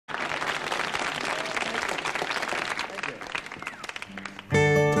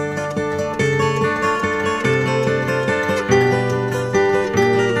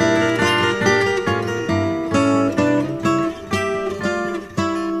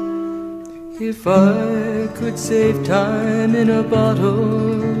If I could save time in a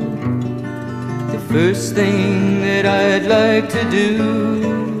bottle, the first thing that I'd like to do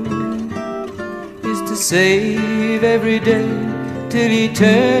is to save every day till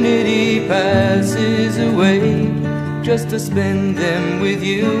eternity passes away, just to spend them with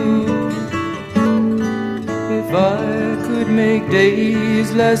you. If I could make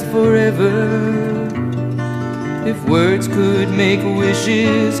days last forever, if words could make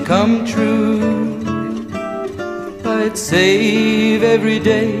wishes come true, I'd save every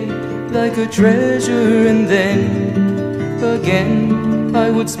day like a treasure, and then again I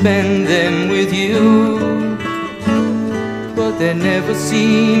would spend them with you. But there never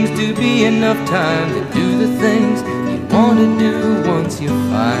seems to be enough time to do the things you want to do once you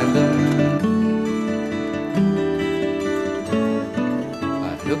find them.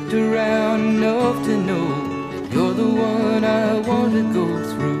 I've looked around enough to know you're the one I want to go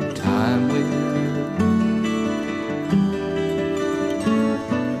through time with.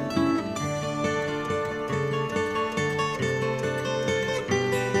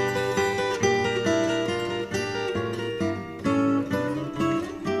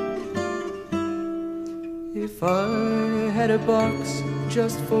 If I had a box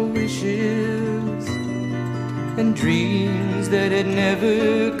just for wishes and dreams that had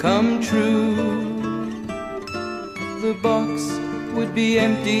never come true, the box would be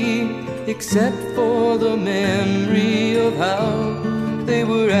empty except for the memory of how they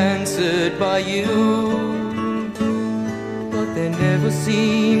were answered by you. But there never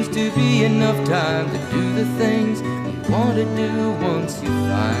seems to be enough time to do the things you want to do once you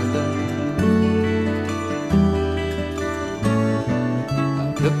find them.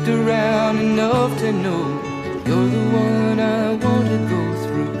 I've looked around enough to know you're the one I want to go through